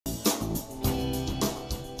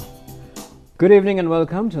Good evening and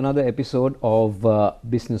welcome to another episode of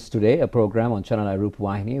Business Today, a program on ChannelEye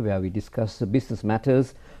Rupavahini where we discuss the business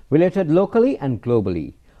matters related locally and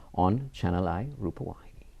globally on ChannelEye Rupavahini.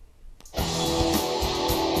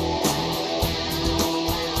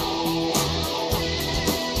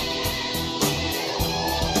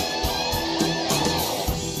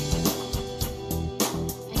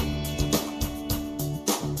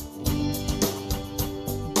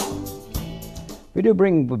 We do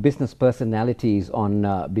bring business personalities on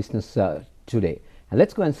Business Today. And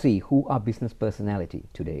let's go and see who our business personality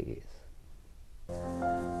today is.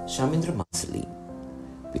 Shamindra Marcelline,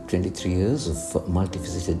 with 23 years of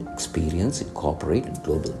multifaceted experience in corporate and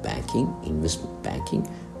global banking, investment banking,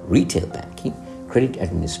 retail banking, credit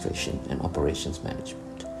administration and operations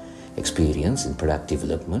management. Experience in product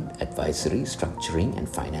development, advisory, structuring and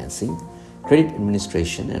financing, credit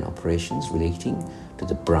administration and operations relating to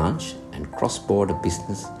the branch and cross-border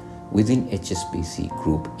business within HSBC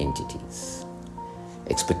Group entities.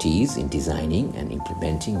 Expertise in designing and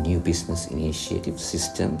implementing new business initiative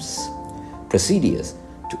systems, procedures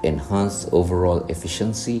to enhance the overall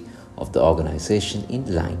efficiency of the organization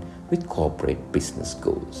in line with corporate business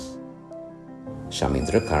goals.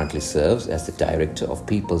 Shamindra currently serves as the Director of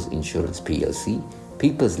People's Insurance PLC,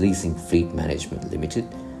 People's Leasing Fleet Management Limited,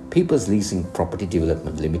 People's Leasing Property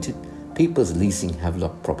Development Limited, People's Leasing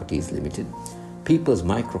Havelock Properties Limited, People's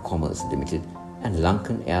Microcommerce Limited, and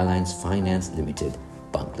Lankan Airlines Finance Limited,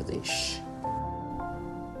 Bangladesh.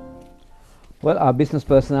 Well, our business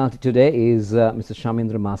personality today is Mr.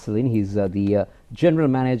 Shamindra Marcelline. He's the General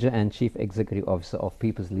Manager and Chief Executive Officer of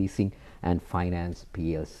People's Leasing and Finance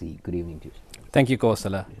PLC. Good evening to you. Thank you,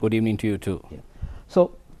 Kosala. Good evening to you too. Yeah.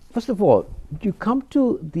 So, first of all, you come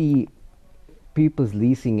to the People's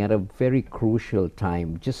Leasing at a very crucial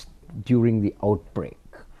time, just during the outbreak,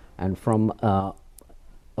 and from a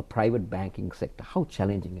private banking sector. How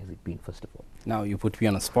challenging has it been, first of all? Now you put me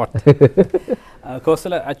on a spot.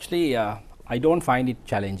 Kosala, actually, I don't find it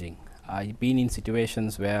challenging. I've been in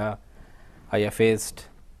situations where I have faced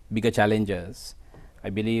bigger challenges. I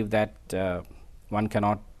believe that one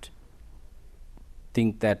cannot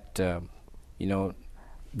think that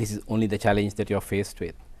this is only the challenge that you're faced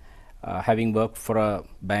with. Having worked for a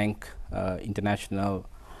bank, international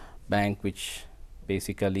bank, which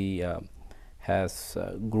basically has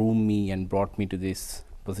groomed me and brought me to this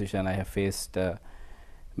position, I have faced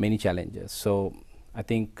many challenges. So I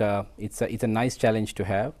think it's a nice challenge to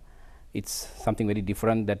have. It's something very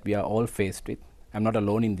different that we are all faced with. I'm not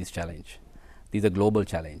alone in this challenge. This is a global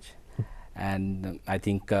challenge, and I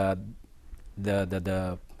think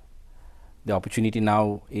the opportunity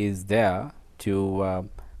now is there to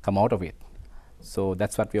come out of it. So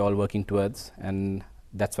that's what we're all working towards, and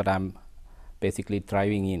that's what I'm basically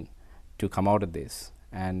thriving in, to come out of this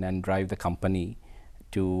and drive the company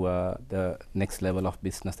to the next level of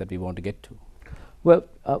business that we want to get to. Well,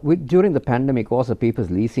 during the pandemic also, People's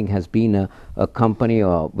Leasing has been a company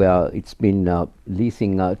where it's been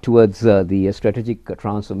leasing towards the strategic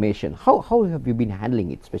transformation. How have you been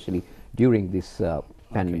handling it, especially during this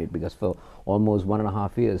pandemic? Okay. Because for almost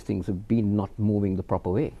 1.5 years things have been not moving the proper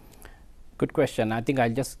way. Good question. I think I'll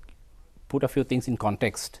just put a few things in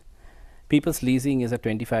context. People's Leasing is a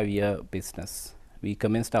 25-year business. We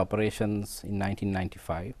commenced our operations in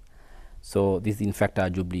 1995. So this is in fact our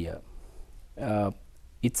jubilee year.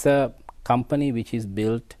 It's a company which is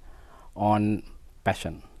built on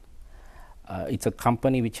passion. It's a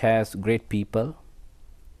company which has great people.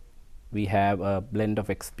 We have a blend of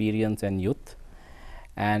experience and youth,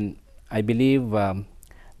 and I believe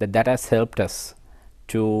that has helped us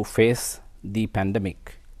to face the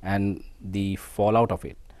pandemic and the fallout of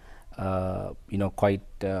it, quite,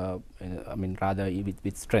 rather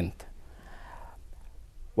with strength.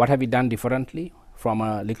 What have we done differently? From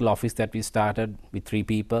a little office that we started with 3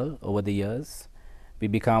 people over the years, we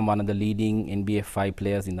become one of the leading NBFI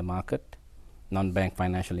players in the market, non-bank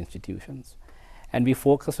financial institutions, and we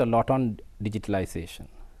focus a lot on digitalization.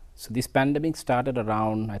 So this pandemic started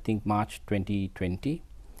around, I think, March 2020,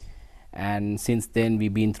 and since then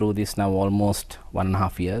we've been through this now almost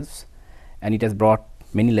 1.5 years, and it has brought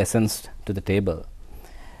many lessons to the table.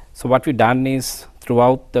 So what we've done is,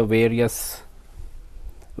 throughout the various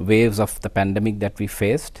waves of the pandemic that we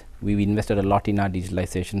faced, we've invested a lot in our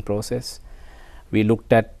digitalization process. We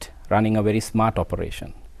looked at running a very smart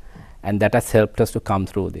operation, and that has helped us to come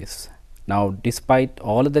through this. Now, despite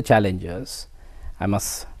all of the challenges, I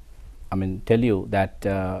must tell you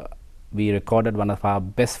that we recorded one of our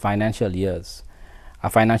best financial years. Our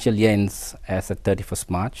financial year ends as at 31st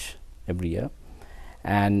March every year,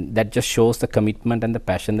 and that just shows the commitment and the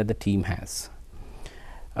passion that the team has.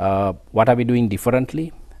 What are we doing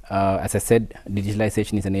differently? As I said,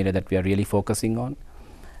 digitalization is an area that we are really focusing on,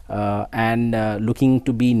 and looking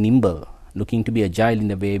to be nimble, looking to be agile in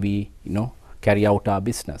the way we carry out our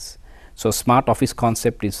business. So smart office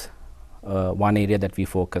concept is one area that we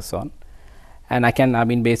focus on, and I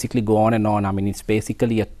mean basically go on and on. I mean, it's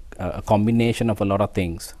basically a combination of a lot of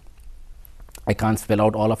things. I can't spell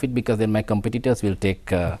out all of it because then my competitors will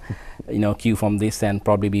take cue from this and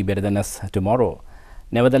probably be better than us tomorrow.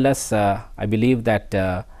 Nevertheless, I believe that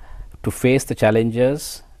to face the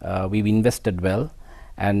challenges, we've invested well,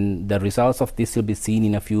 and the results of this will be seen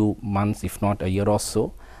in a few months, if not a year or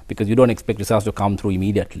so, because you don't expect results to come through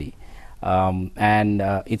immediately. And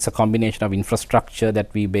it's a combination of infrastructure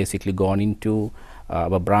that we basically gone into,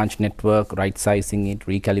 our branch network, right sizing it,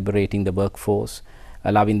 recalibrating the workforce,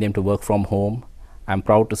 allowing them to work from home. I'm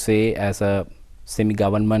proud to say, as a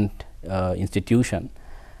semi-government institution,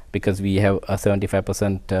 because we have a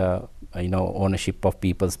 75% ownership of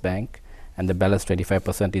People's Bank, and the balance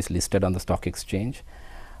 25% is listed on the stock exchange.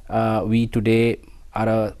 We today are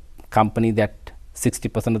a company that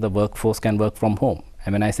 60% of the workforce can work from home.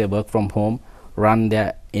 And when I say work from home, run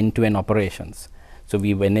their end-to-end operations. So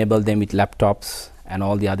we've enabled them with laptops and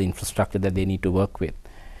all the other infrastructure that they need to work with,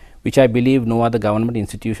 which I believe no other government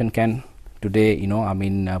institution can today,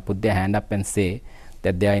 put their hand up and say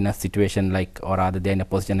that they are in a situation like, or rather they are in a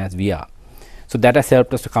position as we are. So that has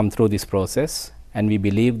helped us to come through this process, and we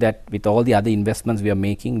believe that with all the other investments we are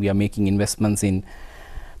making investments in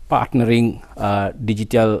partnering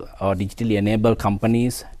digital or digitally enabled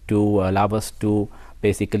companies to allow us to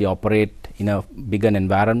basically operate in a bigger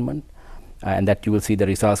environment, and that you will see the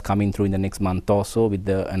results coming through in the next month or so with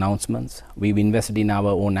the announcements. We've invested in our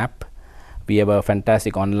own app. We have a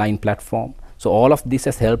fantastic online platform. So all of this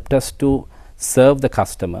has helped us to serve the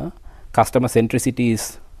customer. Customer centricity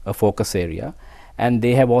is a focus area, and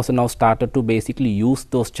they have also now started to basically use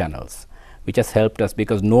those channels, which has helped us,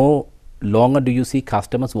 because no longer do you see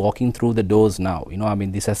customers walking through the doors now.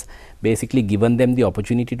 This has basically given them the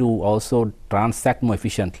opportunity to also transact more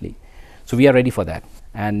efficiently. So we are ready for that,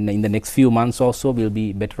 and in the next few months or so we'll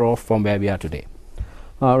be better off from where we are today.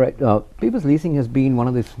 All right. People's Leasing has been one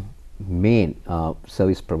of the main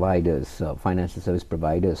service providers, financial service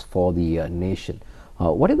providers for the nation.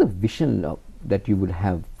 What is the vision that you would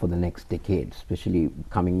have for the next decade, especially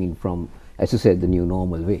coming in from, as you said, the new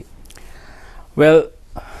normal way? Well,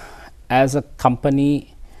 as a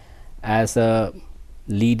company, as a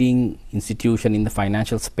leading institution in the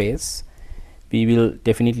financial space, we will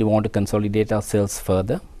definitely want to consolidate ourselves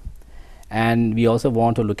further, and we also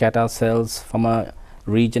want to look at ourselves from a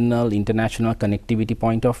regional international connectivity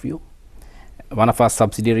point of view. One of our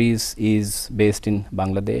subsidiaries is based in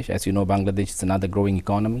Bangladesh. As you know, Bangladesh is another growing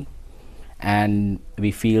economy, and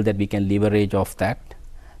we feel that we can leverage off that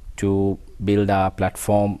to build our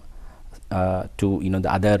platform to the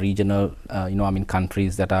other regional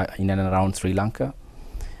countries that are in and around Sri Lanka.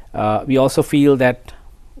 We also feel that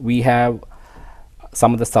we have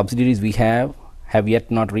some of the subsidiaries we have yet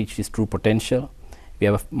not reached its true potential. We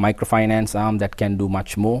have a microfinance arm that can do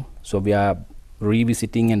much more, so we are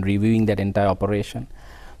revisiting and reviewing that entire operation.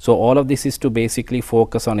 So all of this is to basically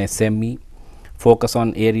focus on SME, focus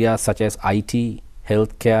on areas such as IT,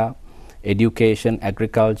 healthcare, education,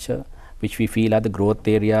 agriculture, which we feel are the growth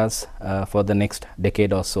areas for the next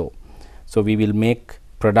decade or so. So we will make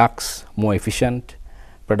products more efficient,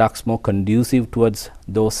 products more conducive towards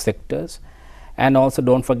those sectors, and also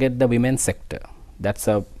don't forget the women's sector. That's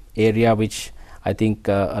a area which I think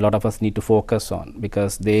a lot of us need to focus on,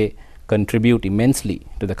 because they contribute immensely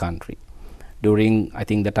to the country. During, I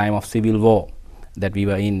think, the time of civil war that we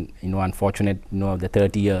were in, unfortunate, the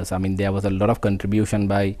 30 years, there was a lot of contribution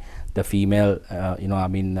by the female,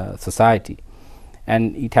 society.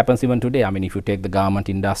 And it happens even today. If you take the garment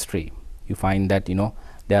industry, you find that,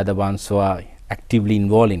 they are the ones who are actively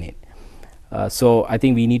involved in it. So I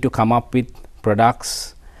think we need to come up with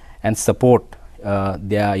products and support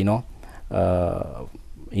their,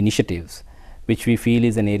 initiatives, which we feel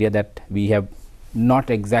is an area that we have not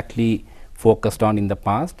exactly focused on in the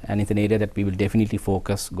past, and it's an area that we will definitely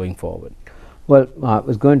focus going forward. Well, I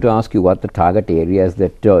was going to ask you what the target areas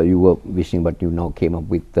that you were wishing, but you now came up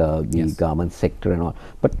with the Yes. garment sector and all.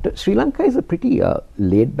 But Sri Lanka is a pretty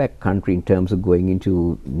laid-back country in terms of going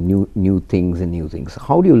into new things and new things.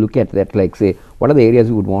 How do you look at that? Like, say, what are the areas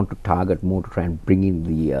you would want to target more to try and bring in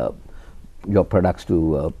the your products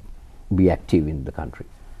to be active in the country?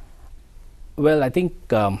 Well, I think,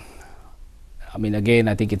 again,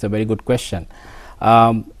 I think it's a very good question.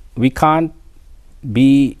 We can't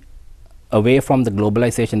be away from the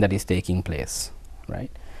globalization that is taking place,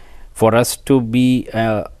 right? For us to be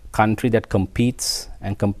a country that competes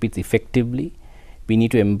and competes effectively, we need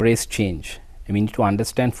to embrace change, and we need to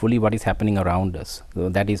understand fully what is happening around us, so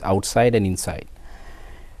that is outside and inside.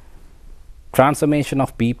 Transformation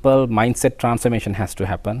of people, mindset transformation has to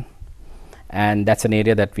happen, and that's an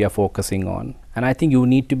area that we are focusing on. And I think you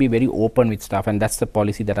need to be very open with stuff, and that's the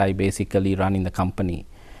policy that I basically run in the company.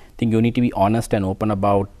 I think you need to be honest and open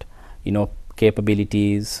about, you know,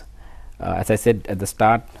 capabilities. As I said at the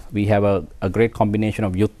start, we have a great combination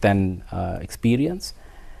of youth and experience.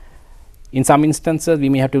 In some instances, we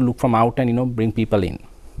may have to look from out and, you know, bring people in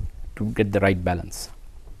to get the right balance.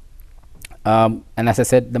 And as I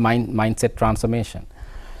said, the mindset transformation.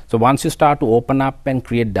 So once you start to open up and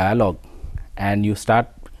create dialogue, and you start,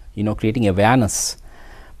 you know, creating awareness,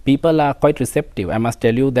 people are quite receptive. I must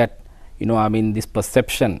tell you that, you know, I mean, this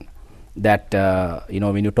perception that, you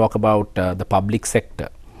know, when you talk about the public sector,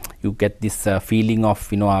 you get this feeling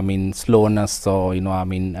of, you know, I mean, slowness, or, you know, I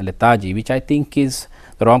mean, lethargy, which I think is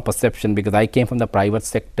the wrong perception, because I came from the private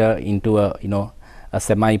sector into a, you know, a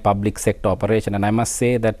semi-public sector operation, and I must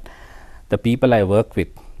say that the people I work with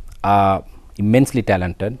are immensely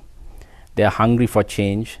talented. They are hungry for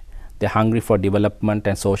change. They are hungry for development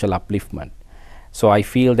and social upliftment. So I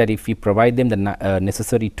feel that if we provide them the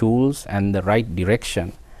necessary tools and the right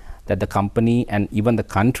direction, that the company and even the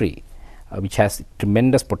country, which has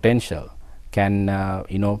tremendous potential, can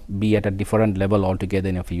you know, be at a different level altogether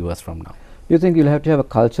in a few years from now. You think you'll have to have a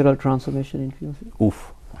cultural transformation in few years?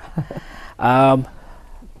 Oof.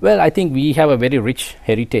 Well, I think we have a very rich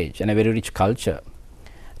heritage and a very rich culture.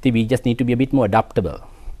 I think we just need to be a bit more adaptable,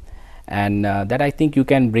 and that I think you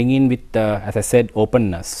can bring in with, as I said,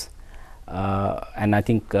 openness. And I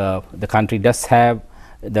think the country does have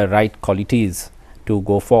the right qualities to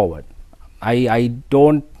go forward. I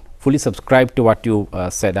don't fully subscribe to what you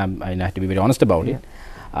said. I have to be very honest about it.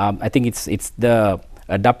 I think it's the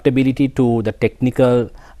adaptability to the technical,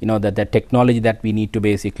 you know, the technology that we need to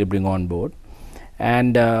basically bring on board.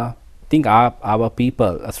 And I think our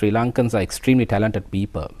people, Sri Lankans, are extremely talented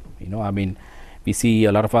people. You know, I mean, we see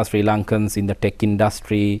a lot of our Sri Lankans in the tech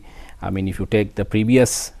industry. I mean, if you take the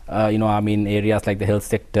previous, you know, I mean, areas like the health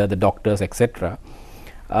sector, the doctors, etc.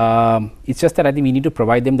 It's just that I think we need to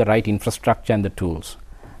provide them the right infrastructure and the tools,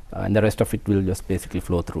 and the rest of it will just basically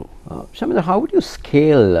flow through. Shamindra, how would you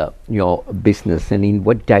scale your business, and in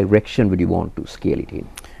what direction would you want to scale it in?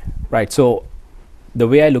 Right. So the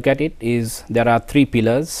way I look at it is there are three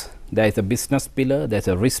pillars. There is a business pillar, there is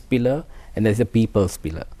a risk pillar, and there is a people's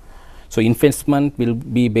pillar. So investment will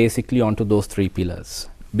be basically onto those three pillars.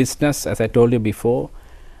 Business, as I told you before,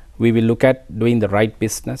 we will look at doing the right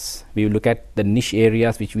business. We will look at the niche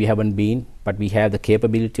areas which we haven't been, but we have the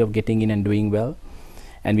capability of getting in and doing well,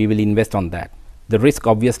 and we will invest on that. The risk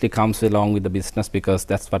obviously comes along with the business, because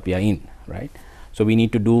that's what we are in, right? So we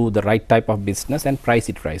need to do the right type of business and price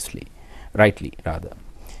it rightly rather.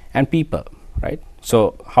 And people, right?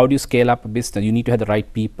 So how do you scale up a business? You need to have the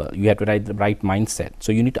right people. You have to have the right mindset.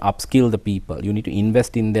 So you need to upskill the people. You need to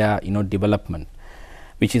invest in their, you know, development,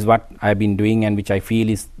 which is what I've been doing, and which I feel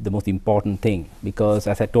is the most important thing. Because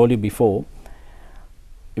as I told you before,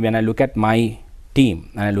 when I look at my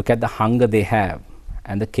team and I look at the hunger they have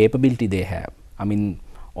and the capability they have, I mean,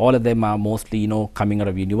 all of them are mostly, you know, coming out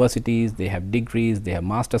of universities. They have degrees, they have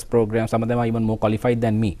master's programs. Some of them are even more qualified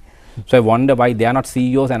than me. So I wonder why they are not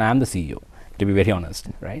CEOs and I am the CEO, to be very honest,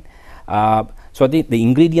 right? So the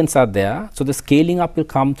ingredients are there. So the scaling up will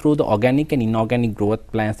come through the organic and inorganic growth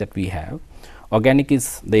plans that we have. Organic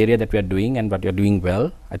is the area that we are doing and what we are doing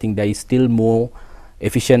well. I think there is still more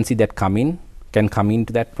efficiency that can come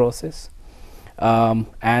into that process.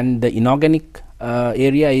 And the inorganic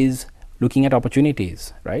area is looking at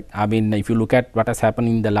opportunities, right? I mean, if you look at what has happened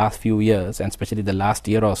in the last few years, and especially the last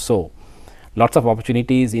year or so, lots of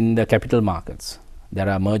opportunities in the capital markets. There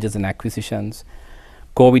are mergers and acquisitions.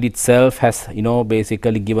 COVID itself has, you know,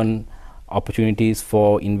 basically given opportunities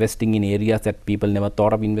for investing in areas that people never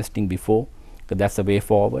thought of investing before. So that's the way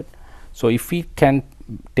forward. So if we can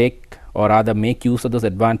take, or rather make use of those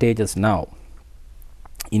advantages now,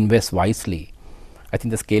 invest wisely, I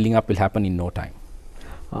think the scaling up will happen in no time.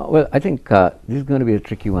 Well, I think this is going to be a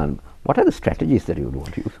tricky one. What are the strategies that you would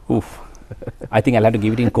want to use? Oof. I think I'll have to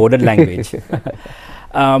give it in coded language.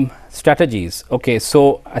 Strategies. Okay,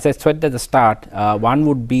 so as I said at the start, one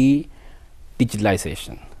would be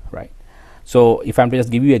digitalization, right? So if I'm to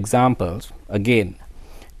just give you examples, again,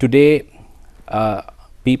 today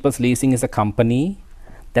People's Leasing is a company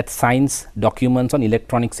that signs documents on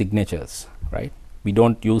electronic signatures, right? We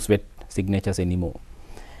don't use wet signatures anymore.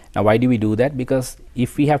 Now, why do we do that? Because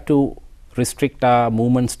if we have to restrict our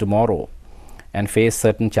movements tomorrow, and face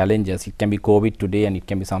certain challenges. It can be COVID today and it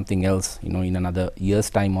can be something else, you know, in another year's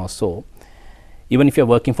time or so. Even if you're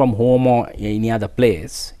working from home or any other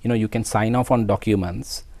place, you know, you can sign off on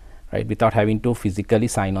documents, right, without having to physically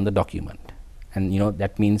sign on the document. And you know,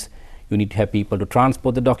 that means you need to have people to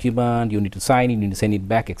transport the document, you need to sign it, you need to send it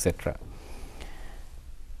back, etc.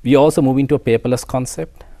 We also move into a paperless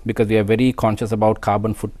concept because we are very conscious about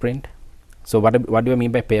carbon footprint. So what do I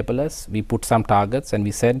mean by paperless? We put some targets and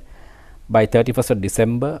we said by 31st of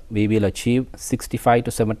December we will achieve 65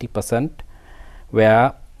 to 70%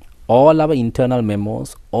 where all our internal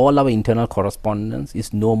memos, all our internal correspondence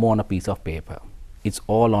is no more on a piece of paper. It's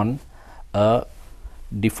all on a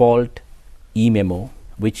default e-memo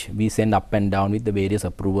which we send up and down with the various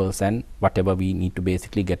approvals and whatever we need to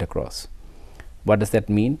basically get across. What does that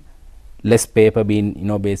mean? Less paper being, you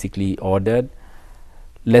know, basically ordered,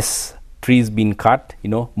 less trees being cut, you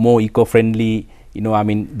know, more eco-friendly, you know, I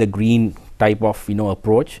mean the green type of, you know,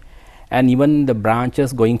 approach. And even the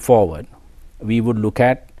branches going forward, we would look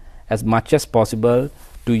at as much as possible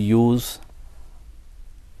to use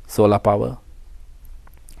solar power,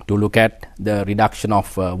 to look at the reduction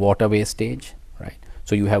of water wastage, right?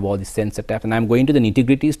 So you have all these sensor taps, and I'm going to the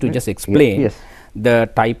nitty-gritties to just explain the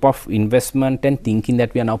type of investment and thinking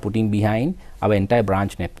that we are now putting behind our entire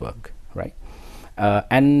branch network, right?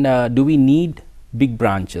 Do we need big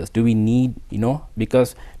branches? Do we need, you know,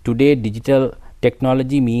 because today digital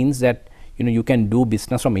technology means that, you know, you can do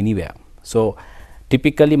business from anywhere. So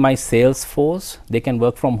typically my sales force, they can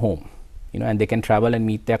work from home, you know, and they can travel and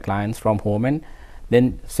meet their clients from home and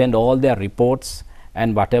then send all their reports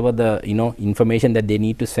and whatever the, you know, information that they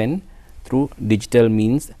need to send through digital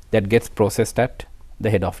means that gets processed at the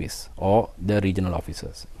head office or the regional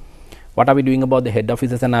offices. What are we doing about the head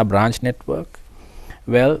offices and our branch network?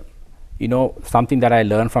 Well, you know, something that I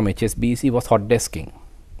learned from HSBC was hot desking,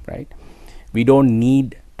 right? We don't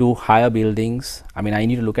need to hire buildings. I mean, I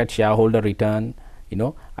need to look at shareholder return, you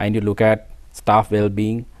know, I need to look at staff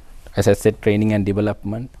well-being, as I said, training and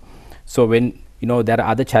development. So when, you know, there are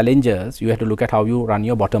other challenges, you have to look at how you run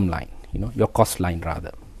your bottom line, you know, your cost line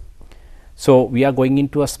rather. So we are going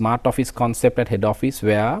into a smart office concept at head office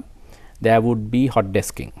where there would be hot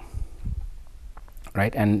desking,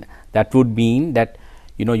 right? And that would mean that,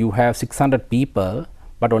 you know, you have 600 people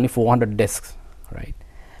but only 400 desks, right?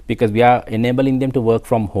 Because we are enabling them to work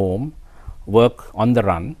from home, work on the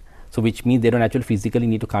run, so which means they don't actually physically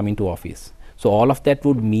need to come into office. So all of that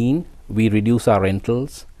would mean we reduce our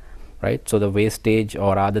rentals, right? So the wastage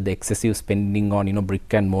or rather the excessive spending on, you know,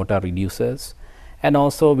 brick and mortar reduces. And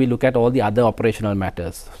also we look at all the other operational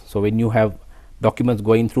matters. So when you have documents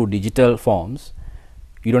going through digital forms,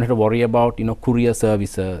 you don't have to worry about, you know, courier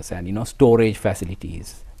services and, you know, storage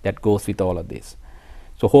facilities that goes with all of this.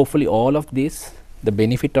 So hopefully all of this, the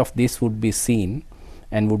benefit of this would be seen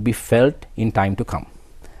and would be felt in time to come.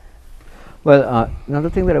 Well,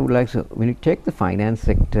 another thing that I would like to, when you take the finance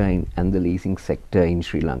sector and the leasing sector in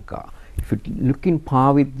Sri Lanka, if you look in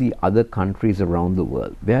par with the other countries around the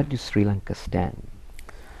world, where does Sri Lanka stand?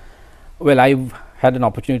 Well, I've had an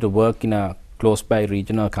opportunity to work in a close by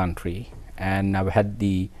regional country, and I've had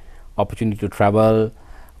the opportunity to travel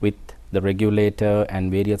with the regulator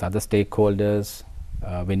and various other stakeholders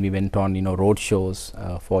when we went on, you know, road shows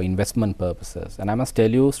for investment purposes. And I must tell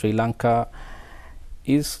you, Sri Lanka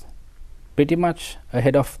is pretty much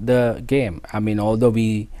ahead of the game. I mean, although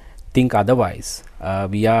we think otherwise,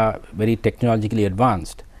 we are very technologically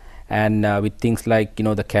advanced, and with things like, you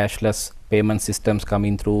know, the cashless payment systems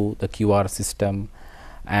coming through, the QR system,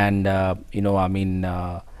 and you know, I mean,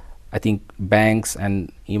 I think banks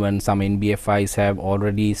and even some NBFIs have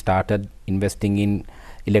already started investing in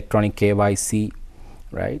electronic KYC,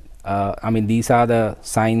 right? I mean, these are the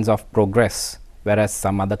signs of progress, whereas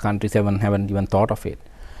some other countries haven't even thought of it.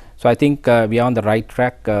 So I think we are on the right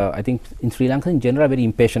track. I think in Sri Lanka in general are very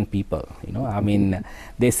impatient people, you know, I mean,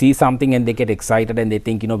 they see something and they get excited and they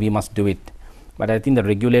think, you know, we must do it. But I think the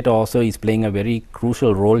regulator also is playing a very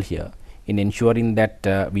crucial role here in ensuring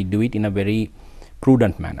that we do it in a very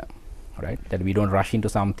prudent manner, right? That we don't rush into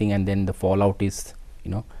something and then the fallout is,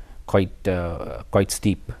 you know, quite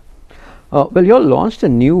steep. Well, you all launched a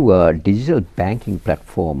new digital banking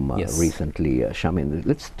platform recently, Shamindra.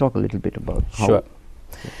 Let's talk a little bit about how. Sure.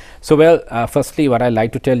 So, well, firstly, what I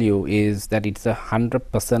like to tell you is that it's a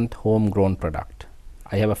 100% homegrown product.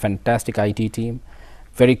 I have a fantastic IT team,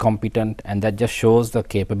 very competent, and that just shows the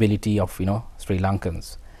capability of, you know, Sri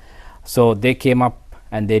Lankans. So they came up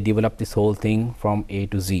and they developed this whole thing from A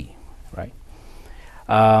to Z, right?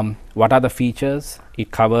 What are the features?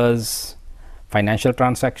 It covers financial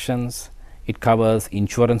transactions, it covers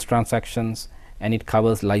insurance transactions, and it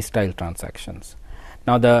covers lifestyle transactions.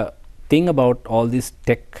 Now the thing about all this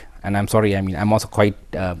tech, and I'm sorry, I mean I'm also quite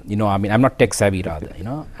I'm not tech savvy rather,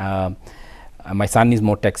 my son is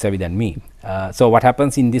more tech savvy than me. So what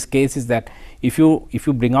happens in this case is that if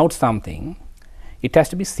you bring out something, it has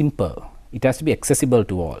to be simple, it has to be accessible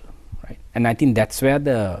to all, right? And I think that's where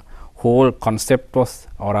the whole concept was,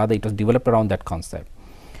 or rather it was developed around that concept.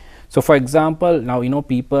 So for example, now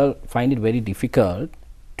people find it very difficult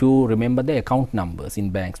to remember the account numbers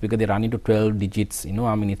in banks because they run into 12 digits,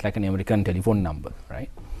 it's like an American telephone number, right?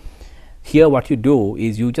 Here what you do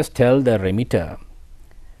is you just tell the remitter,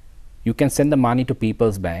 you can send the money to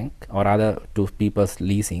people's bank or rather to people's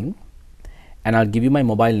leasing, and I'll give you my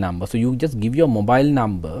mobile number. So you just give your mobile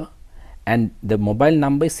number, and the mobile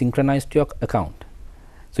number is synchronized to your account.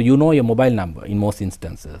 So you know your mobile number in most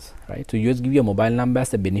instances, right? So you just give your mobile number as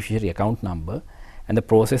the beneficiary account number, and the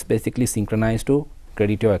process basically synchronized to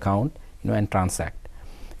credit your account, and transact.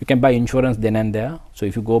 You can buy insurance then and there. So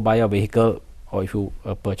if you go buy a vehicle, or if you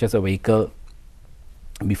purchase a vehicle,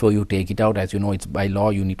 before you take it out, as you know, it's by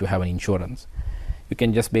law you need to have an insurance. You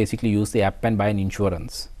can just basically use the app and buy an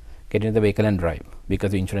insurance, get into the vehicle and drive,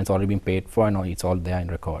 because the insurance already been paid for and it's all there in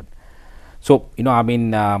record. So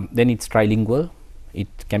then it's trilingual. It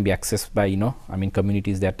can be accessed by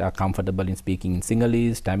communities that are comfortable in speaking in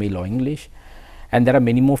Sinhalese, Tamil or English, and there are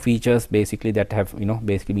many more features basically that have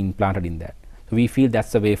basically been implanted in that. So we feel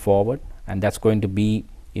that's the way forward, and that's going to be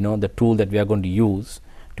the tool that we are going to use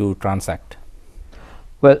to transact.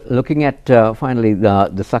 Well, looking at finally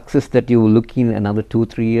the success that you look in another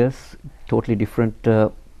 2-3 years, totally different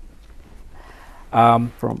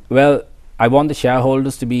from. Well, I want the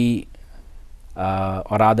shareholders to be,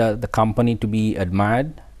 or rather the company to be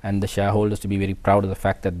admired, and the shareholders to be very proud of the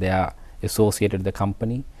fact that they are associated with the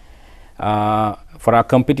company. For our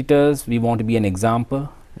competitors, we want to be an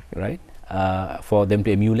example, right, for them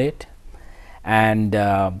to emulate, and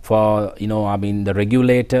for the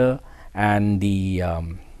regulator and the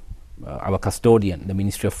our custodian, the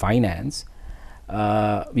Ministry of Finance,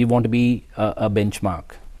 we want to be a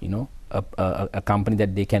benchmark, a company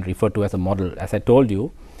that they can refer to as a model. As I told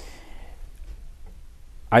you,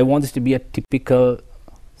 I want this to be a typical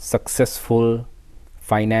successful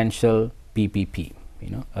financial PPP,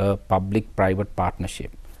 a public-private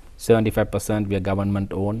partnership. 75% we are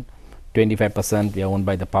government owned, 25% we are owned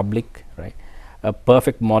by the public, right? A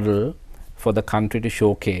perfect model for the country to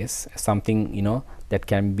showcase something that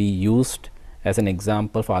can be used as an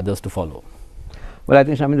example for others to follow. Well, I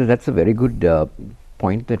think Shamindra, that's a very good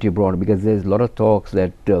point that you brought, because there's a lot of talks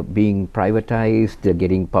that being privatized,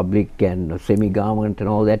 getting public and semi-government and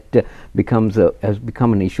all that has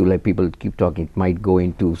become an issue. Like people keep talking, it might go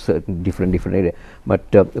into certain different area. But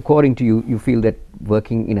according to you, you feel that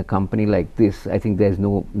working in a company like this, I think there's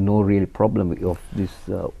no real problem of this.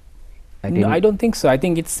 No, I don't think so. I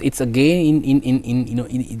think it's again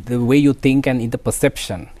in the way you think and in the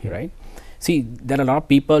perception, right? See, there are a lot of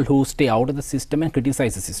people who stay out of the system and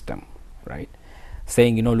criticize the system, right?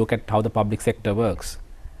 Saying, look at how the public sector works.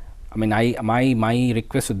 I mean, my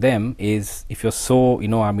request to them is, if you're so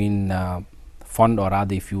fond, or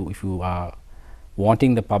rather if you are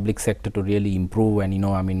wanting the public sector to really improve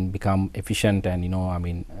and become efficient and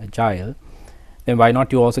agile, then why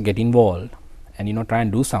not you also get involved and try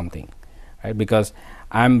and do something. Right, because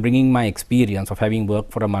I'm bringing my experience of having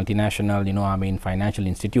worked for a multinational, financial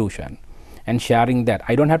institution, and sharing that.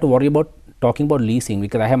 I don't have to worry about talking about leasing,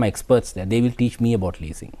 because I have my experts there. They will teach me about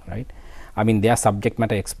leasing, right? They are subject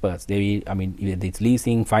matter experts. They will, whether it's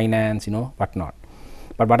leasing, finance, whatnot.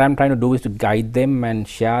 But what I'm trying to do is to guide them and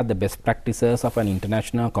share the best practices of an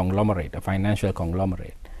international conglomerate, a financial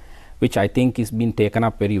conglomerate, which I think is being taken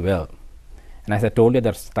up very well. And as I told you at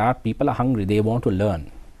the start, people are hungry. They want to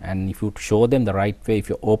learn. And if you show them the right way, if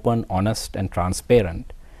you're open, honest and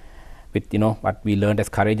transparent with what we learned as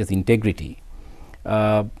courage, as integrity,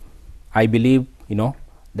 I believe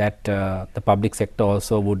that the public sector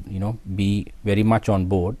also would be very much on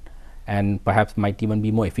board, and perhaps might even be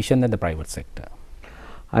more efficient than the private sector.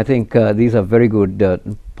 I think these are very good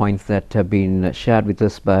points that have been shared with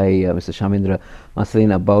us by Mr. Shamindra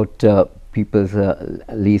Marcelline about people's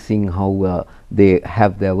leasing, how they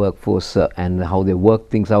have their workforce and how they work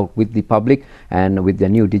things out with the public, and with the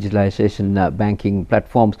new digitalization banking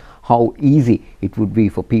platforms, how easy it would be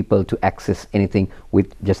for people to access anything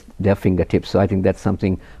with just their fingertips. So I think that's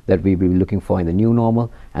something that we will be looking for in the new normal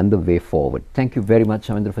and the way forward. Thank you very much,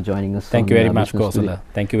 Shamindra, for joining us. Thank you very much, Kosala.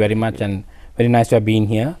 Thank you very much, and very nice to have been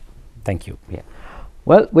here. Thank you. Yeah.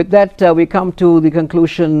 Well, with that, we come to the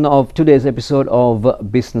conclusion of today's episode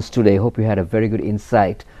of Business Today. Hope you had a very good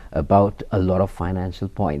insight about a lot of financial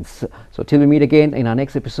points. So till we meet again in our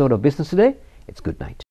next episode of Business Today, it's good night.